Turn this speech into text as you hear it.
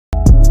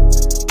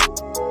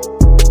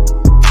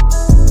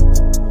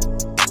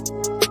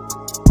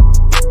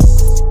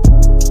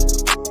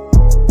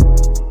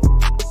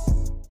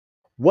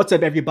What's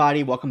up,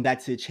 everybody? Welcome back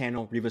to the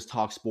channel, Rivas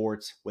Talk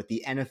Sports. With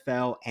the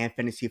NFL and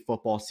fantasy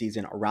football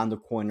season around the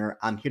corner,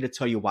 I'm here to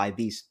tell you why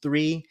these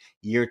three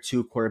year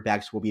two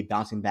quarterbacks will be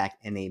bouncing back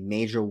in a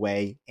major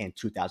way in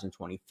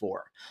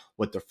 2024.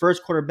 With the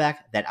first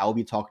quarterback that I will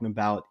be talking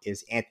about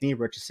is Anthony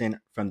Richardson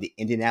from the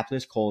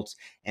Indianapolis Colts,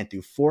 and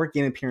through 4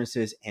 game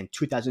appearances in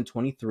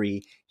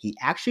 2023, he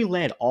actually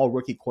led all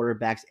rookie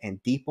quarterbacks in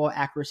deep ball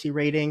accuracy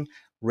rating,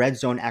 red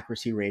zone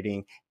accuracy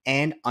rating,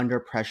 and under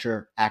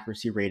pressure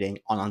accuracy rating.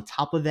 On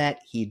top of that,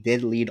 he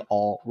did lead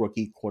all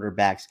rookie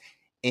quarterbacks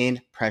in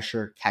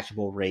pressure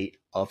catchable rate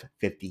of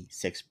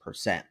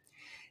 56%.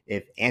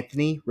 If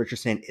Anthony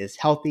Richardson is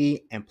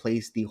healthy and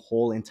plays the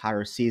whole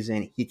entire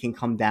season, he can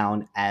come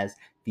down as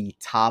the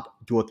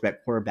top dual threat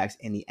quarterbacks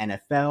in the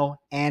NFL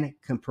and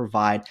can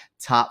provide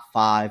top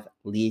 5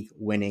 league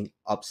winning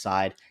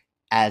upside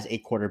as a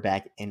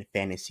quarterback in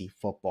fantasy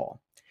football.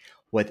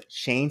 With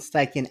Shane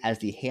Steichen as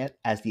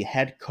the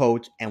head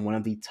coach and one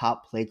of the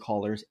top play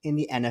callers in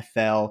the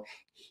NFL,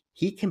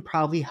 he can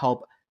probably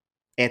help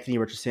Anthony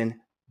Richardson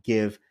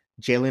give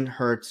Jalen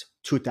Hurts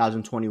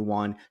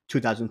 2021,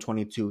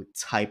 2022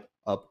 type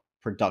of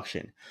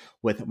production.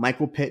 With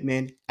Michael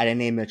Pittman,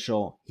 Adonai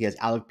Mitchell, he has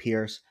Alec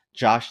Pierce,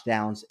 Josh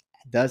Downs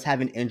does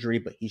have an injury,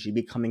 but he should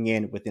be coming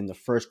in within the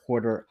first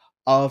quarter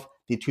of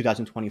the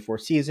 2024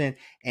 season,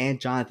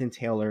 and Jonathan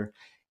Taylor.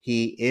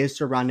 He is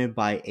surrounded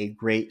by a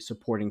great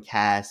supporting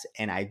cast,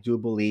 and I do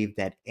believe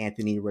that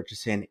Anthony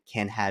Richardson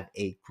can have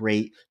a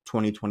great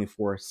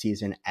 2024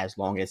 season as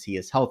long as he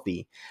is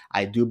healthy.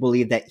 I do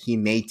believe that he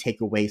may take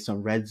away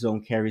some red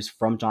zone carries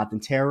from Jonathan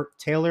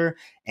Taylor,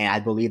 and I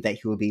believe that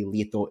he will be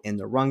lethal in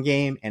the run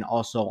game and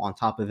also on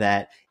top of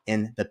that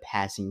in the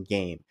passing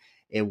game.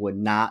 It would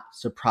not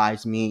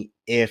surprise me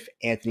if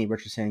Anthony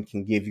Richardson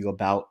can give you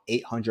about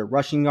 800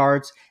 rushing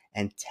yards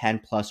and 10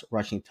 plus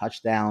rushing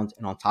touchdowns,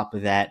 and on top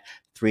of that,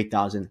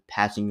 3,000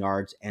 passing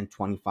yards and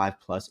 25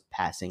 plus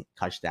passing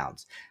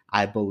touchdowns.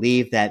 I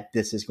believe that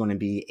this is going to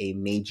be a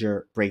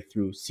major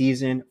breakthrough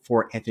season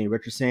for Anthony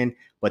Richardson,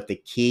 but the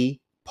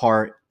key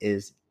part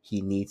is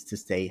he needs to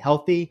stay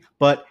healthy,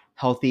 but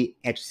healthy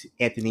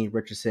Anthony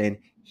Richardson,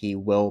 he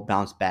will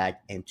bounce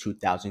back in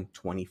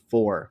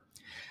 2024.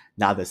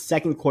 Now, the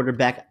second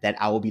quarterback that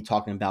I will be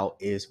talking about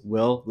is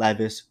Will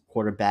Levis,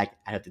 quarterback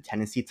out of the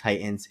Tennessee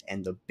Titans.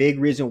 And the big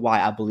reason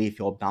why I believe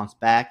he'll bounce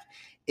back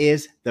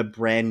is the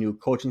brand new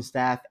coaching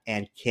staff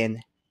and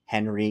Ken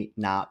Henry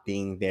not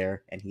being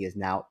there, and he is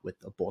now with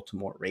the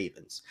Baltimore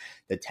Ravens.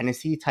 The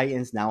Tennessee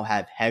Titans now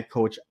have head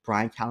coach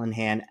Brian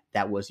Callahan,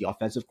 that was the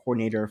offensive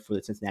coordinator for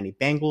the Cincinnati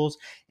Bengals,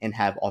 and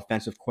have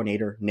offensive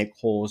coordinator Nick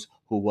Foles,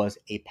 who was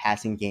a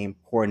passing game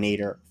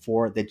coordinator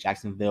for the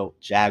Jacksonville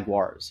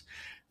Jaguars.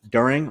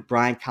 During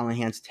Brian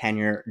Callahan's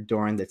tenure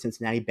during the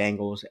Cincinnati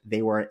Bengals,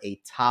 they were a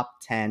top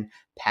 10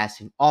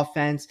 passing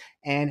offense,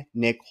 and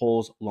Nick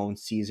Foles' lone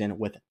season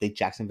with the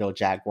Jacksonville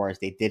Jaguars,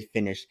 they did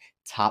finish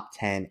top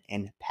 10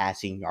 in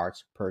passing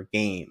yards per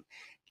game.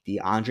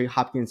 DeAndre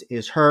Hopkins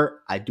is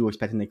hurt. I do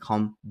expect him to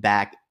come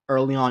back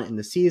early on in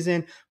the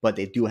season, but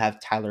they do have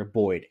Tyler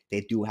Boyd,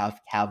 they do have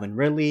Calvin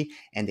Ridley,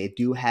 and they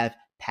do have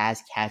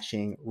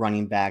pass-catching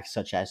running backs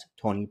such as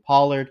Tony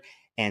Pollard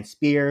and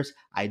Spears.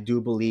 I do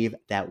believe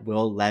that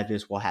Will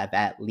Levis will have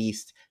at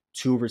least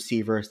 2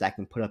 receivers that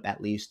can put up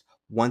at least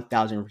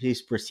 1,000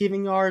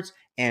 receiving yards.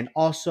 And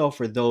also,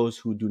 for those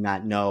who do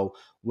not know,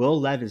 Will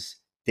Levis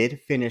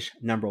did finish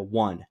number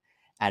 1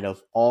 out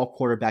of all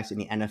quarterbacks in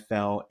the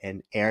NFL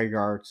in air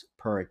yards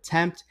per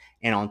attempt.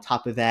 And on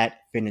top of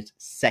that, finished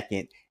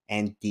second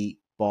in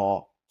deep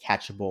ball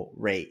catchable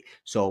rate.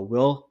 So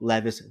Will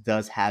Levis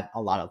does have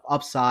a lot of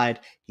upside.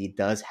 He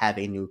does have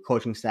a new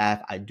coaching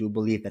staff. I do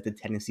believe that the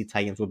Tennessee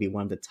Titans will be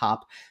one of the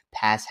top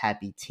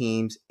pass-happy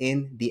teams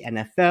in the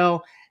NFL,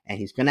 and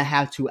he's going to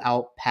have to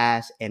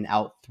outpass and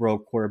outthrow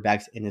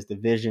quarterbacks in his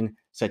division,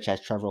 such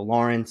as Trevor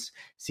Lawrence,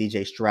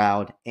 CJ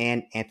Stroud,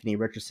 and Anthony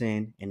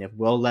Richardson. And if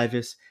Will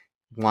Levis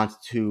wants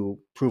to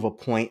prove a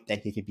point that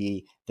he could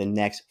be the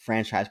next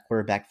franchise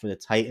quarterback for the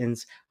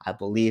Titans, I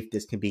believe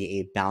this can be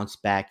a bounce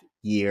back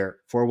year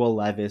for Will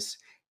Levis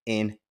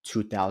in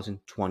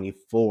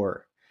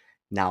 2024.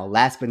 Now,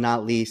 last but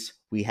not least,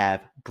 we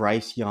have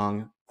Bryce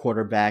Young,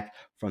 quarterback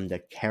from the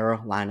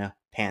Carolina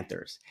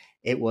Panthers.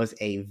 It was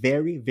a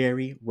very,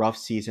 very rough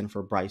season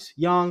for Bryce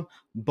Young,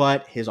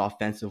 but his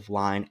offensive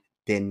line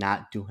did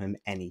not do him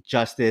any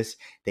justice.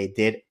 They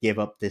did give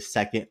up the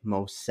second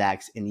most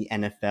sacks in the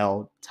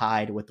NFL,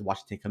 tied with the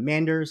Washington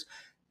Commanders.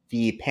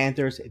 The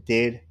Panthers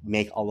did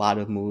make a lot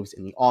of moves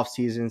in the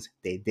offseasons.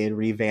 They did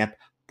revamp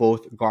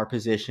both guard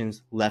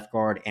positions, left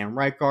guard and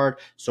right guard.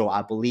 So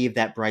I believe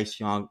that Bryce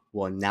Young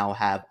will now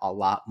have a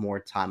lot more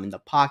time in the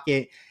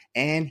pocket.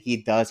 And he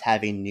does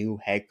have a new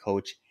head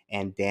coach,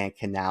 and Dan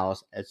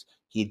Canals, as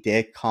he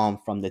did come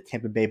from the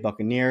Tampa Bay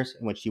Buccaneers,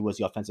 in which he was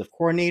the offensive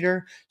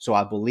coordinator. So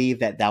I believe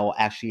that that will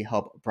actually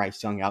help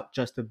Bryce Young out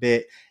just a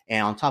bit.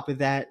 And on top of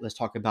that, let's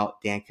talk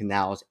about Dan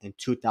Canals. In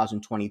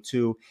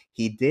 2022,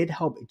 he did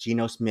help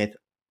Geno Smith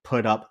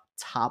put up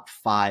top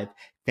 5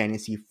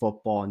 fantasy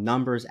football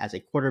numbers as a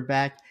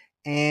quarterback.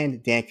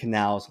 And Dan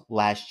Canals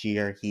last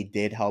year, he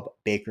did help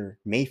Baker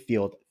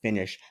Mayfield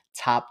finish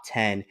top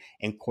 10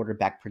 in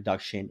quarterback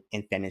production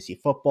in fantasy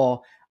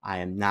football. I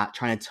am not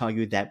trying to tell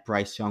you that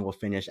Bryce Young will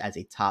finish as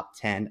a top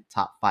 10,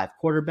 top 5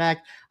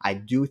 quarterback. I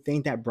do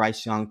think that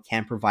Bryce Young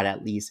can provide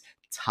at least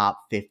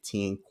top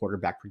 15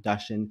 quarterback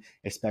production,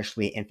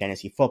 especially in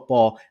fantasy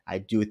football. I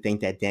do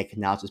think that Dan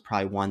Canals is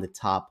probably one of the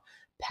top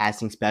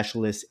passing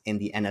specialists in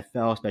the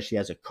NFL, especially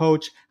as a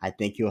coach. I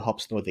think he'll help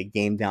slow the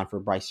game down for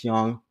Bryce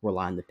Young,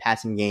 rely on the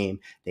passing game.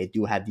 They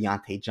do have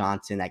Deontay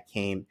Johnson that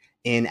came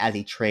in as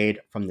a trade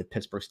from the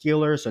Pittsburgh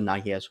Steelers. So now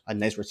he has a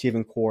nice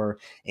receiving core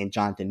in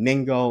Jonathan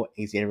Mingo,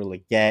 Xavier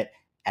Legette,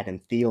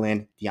 Adam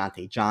Thielen,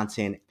 Deontay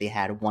Johnson. They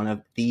had one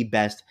of the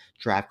best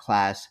draft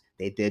class.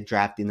 They did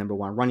draft the number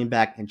 1 running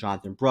back in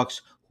Jonathan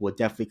Brooks, who will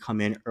definitely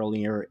come in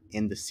earlier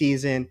in the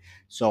season.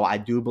 So I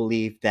do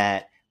believe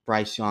that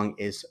Bryce Young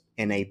is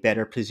in a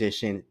better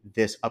position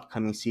this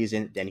upcoming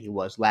season than he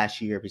was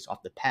last year based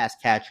off the pass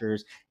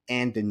catchers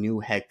and the new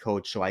head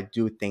coach. So I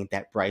do think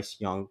that Bryce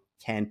Young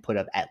can put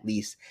up at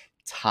least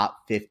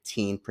top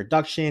 15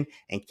 production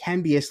and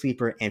can be a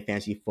sleeper in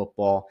fantasy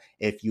football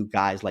if you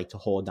guys like to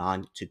hold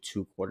on to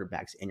 2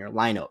 quarterbacks in your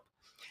lineup.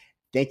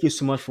 Thank you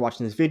so much for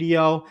watching this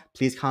video.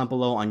 Please comment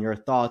below on your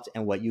thoughts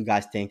and what you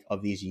guys think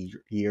of these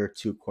year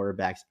 2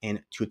 quarterbacks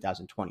in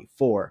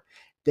 2024.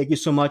 Thank you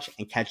so much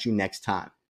and catch you next time.